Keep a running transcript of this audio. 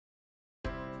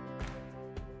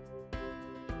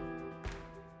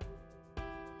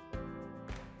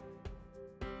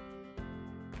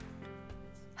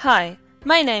Hi,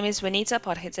 my name is Juanita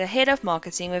Potgieter, Head of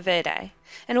Marketing with Verde,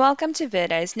 and welcome to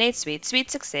Verde's NetSuite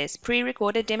SuiteSuccess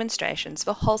pre-recorded demonstrations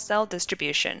for wholesale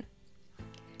distribution.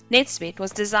 NetSuite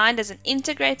was designed as an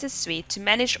integrated suite to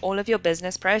manage all of your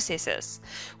business processes,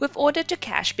 with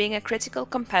order-to-cash being a critical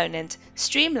component.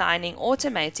 Streamlining,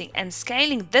 automating, and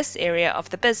scaling this area of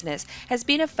the business has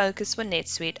been a focus for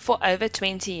NetSuite for over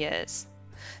 20 years.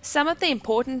 Some of the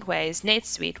important ways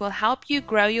NetSuite will help you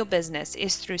grow your business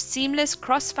is through seamless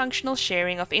cross-functional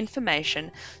sharing of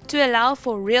information to allow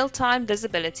for real-time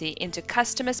visibility into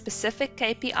customer-specific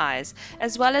KPIs,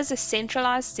 as well as a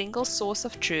centralized single source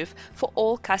of truth for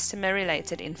all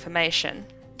customer-related information.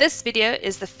 This video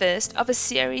is the first of a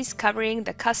series covering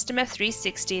the Customer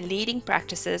 360 leading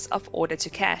practices of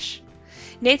order-to-cash.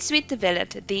 NetSuite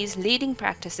developed these leading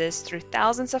practices through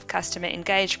thousands of customer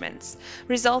engagements,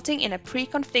 resulting in a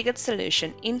pre-configured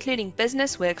solution including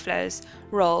business workflows,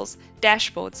 roles,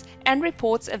 dashboards, and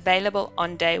reports available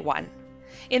on day one.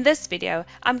 In this video,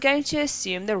 I'm going to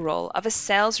assume the role of a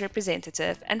sales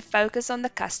representative and focus on the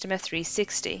Customer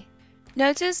 360.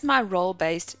 Notice my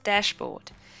role-based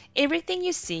dashboard. Everything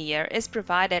you see here is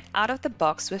provided out of the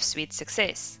box with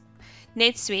SuiteSuccess.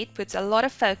 NetSuite puts a lot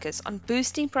of focus on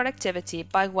boosting productivity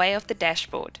by way of the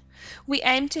dashboard. We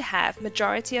aim to have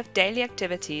majority of daily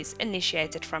activities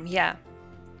initiated from here.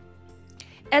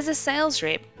 As a sales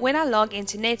rep, when I log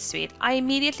into NetSuite, I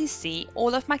immediately see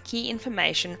all of my key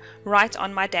information right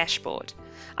on my dashboard.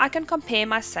 I can compare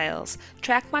my sales,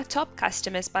 track my top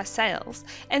customers by sales,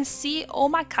 and see all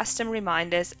my custom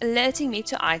reminders alerting me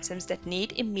to items that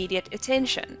need immediate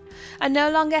attention. I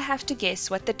no longer have to guess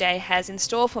what the day has in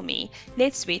store for me.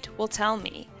 NetSuite will tell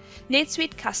me.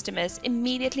 NetSuite customers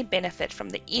immediately benefit from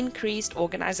the increased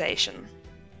organization.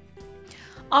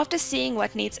 After seeing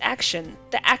what needs action,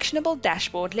 the actionable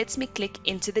dashboard lets me click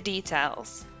into the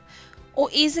details or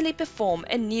easily perform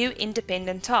a new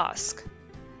independent task.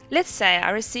 Let's say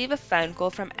I receive a phone call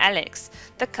from Alex,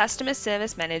 the customer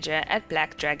service manager at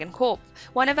Black Dragon Corp,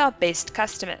 one of our best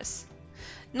customers.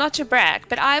 Not to brag,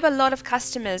 but I have a lot of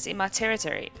customers in my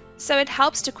territory, so it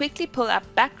helps to quickly pull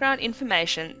up background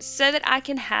information so that I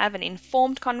can have an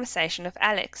informed conversation with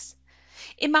Alex.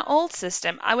 In my old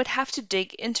system, I would have to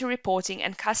dig into reporting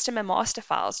and customer master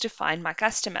files to find my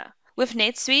customer. With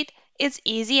NetSuite, it's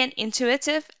easy and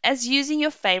intuitive as using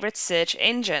your favorite search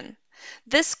engine.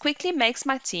 This quickly makes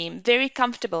my team very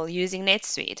comfortable using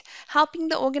NetSuite, helping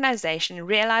the organization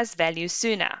realize value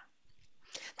sooner.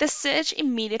 The search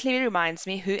immediately reminds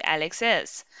me who Alex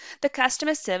is, the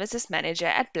customer services manager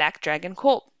at Black Dragon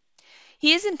Corp.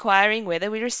 He is inquiring whether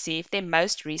we received their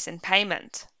most recent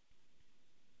payment.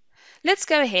 Let's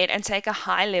go ahead and take a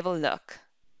high-level look.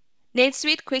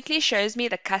 NetSuite quickly shows me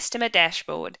the customer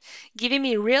dashboard, giving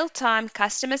me real-time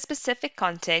customer-specific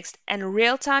context and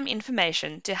real-time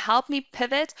information to help me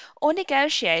pivot or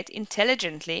negotiate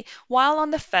intelligently while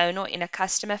on the phone or in a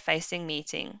customer-facing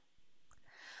meeting.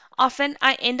 Often,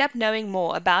 I end up knowing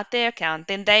more about their account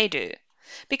than they do,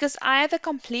 because I have a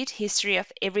complete history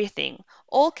of everything,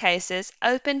 all cases,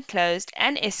 open, closed,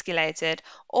 and escalated,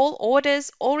 all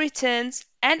orders, all returns,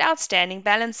 and outstanding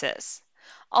balances.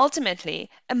 Ultimately,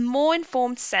 a more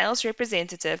informed sales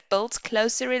representative builds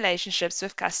closer relationships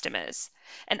with customers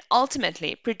and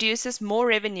ultimately produces more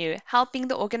revenue, helping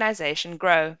the organization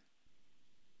grow.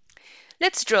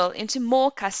 Let's drill into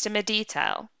more customer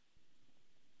detail.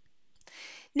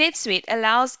 NetSuite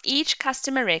allows each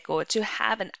customer record to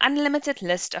have an unlimited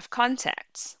list of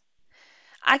contacts.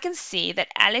 I can see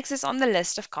that Alex is on the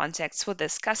list of contacts for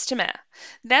this customer.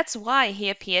 That's why he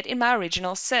appeared in my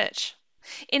original search.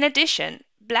 In addition,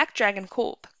 Black Dragon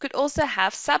Corp could also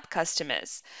have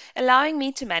sub-customers, allowing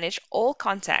me to manage all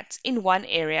contacts in one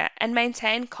area and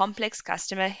maintain complex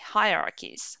customer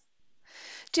hierarchies.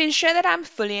 To ensure that I'm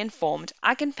fully informed,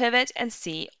 I can pivot and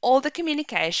see all the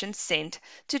communications sent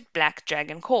to Black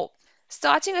Dragon Corp.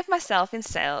 Starting with myself in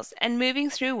sales and moving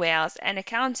through warehouse and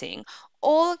accounting,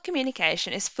 all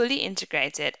communication is fully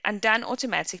integrated and done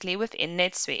automatically within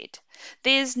NetSuite.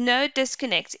 There is no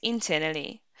disconnect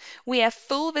internally. We have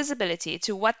full visibility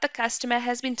to what the customer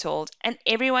has been told, and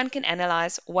everyone can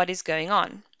analyze what is going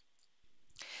on.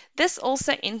 This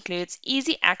also includes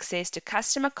easy access to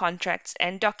customer contracts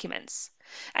and documents.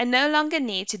 I no longer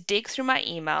need to dig through my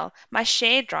email, my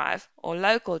shared drive or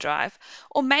local drive,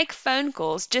 or make phone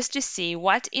calls just to see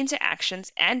what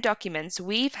interactions and documents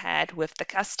we've had with the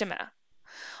customer.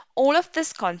 All of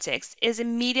this context is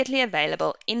immediately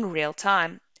available in real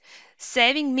time,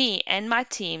 saving me and my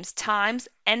team's times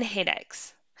and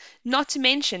headaches, not to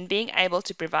mention being able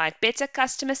to provide better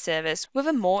customer service with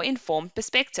a more informed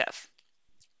perspective.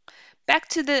 Back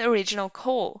to the original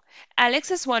call,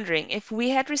 Alex is wondering if we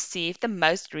had received the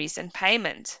most recent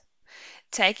payment.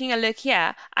 Taking a look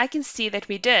here, I can see that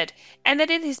we did, and that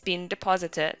it has been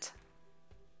deposited.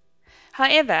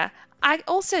 However, I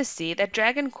also see that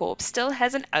Dragon Corp still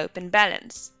has an open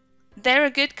balance. They're a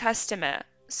good customer,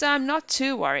 so I'm not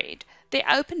too worried. Their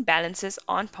open balances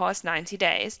aren't past 90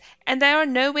 days, and they are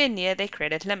nowhere near their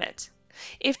credit limit.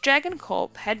 If Dragon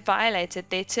Corp had violated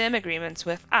their term agreements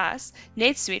with us,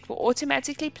 NetSuite will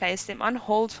automatically place them on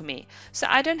hold for me, so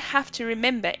I don't have to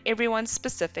remember everyone's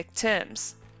specific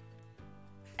terms.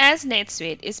 As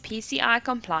NetSuite is PCI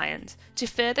compliant, to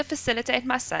further facilitate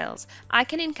my sales, I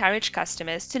can encourage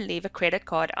customers to leave a credit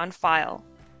card on file.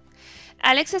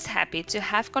 Alex is happy to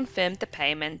have confirmed the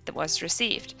payment that was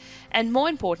received, and more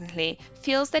importantly,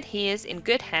 feels that he is in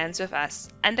good hands with us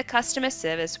and the customer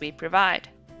service we provide.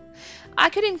 I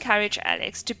could encourage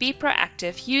Alex to be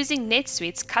proactive using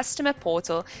NetSuite's customer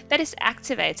portal that is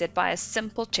activated by a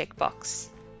simple checkbox.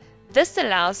 This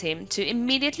allows him to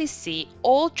immediately see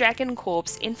all Dragon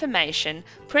Corp's information,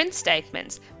 print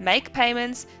statements, make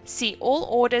payments, see all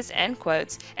orders and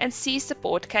quotes, and see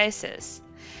support cases.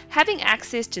 Having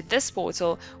access to this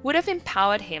portal would have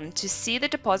empowered him to see the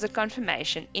deposit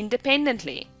confirmation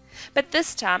independently, but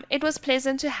this time it was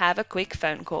pleasant to have a quick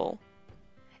phone call.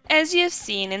 As you have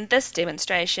seen in this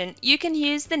demonstration, you can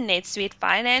use the NetSuite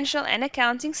financial and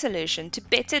accounting solution to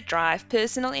better drive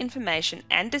personal information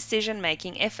and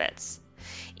decision-making efforts.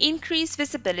 Increase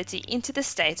visibility into the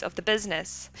state of the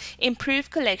business, improve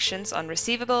collections on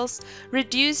receivables,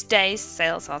 reduce days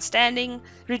sales outstanding,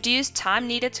 reduce time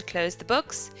needed to close the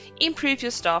books, improve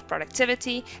your staff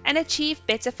productivity, and achieve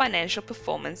better financial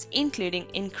performance, including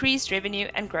increased revenue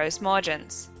and gross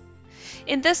margins.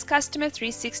 In this Customer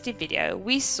 360 video,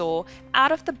 we saw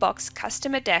out-of-the-box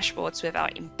customer dashboards with our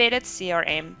embedded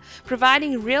CRM,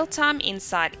 providing real-time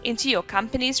insight into your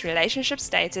company's relationship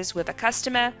status with a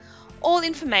customer. All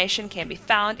information can be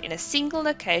found in a single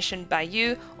location by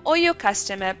you or your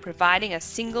customer, providing a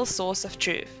single source of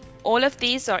truth. All of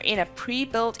these are in a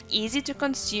pre-built,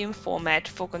 easy-to-consume format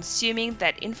for consuming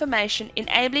that information,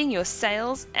 enabling your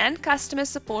sales and customer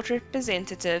support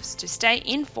representatives to stay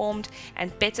informed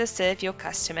and better serve your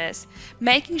customers,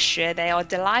 making sure they are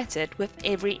delighted with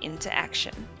every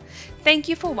interaction. Thank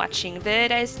you for watching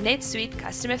Verde's NetSuite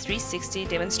Customer 360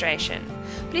 demonstration.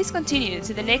 Please continue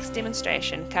to the next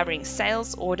demonstration covering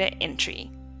sales order entry.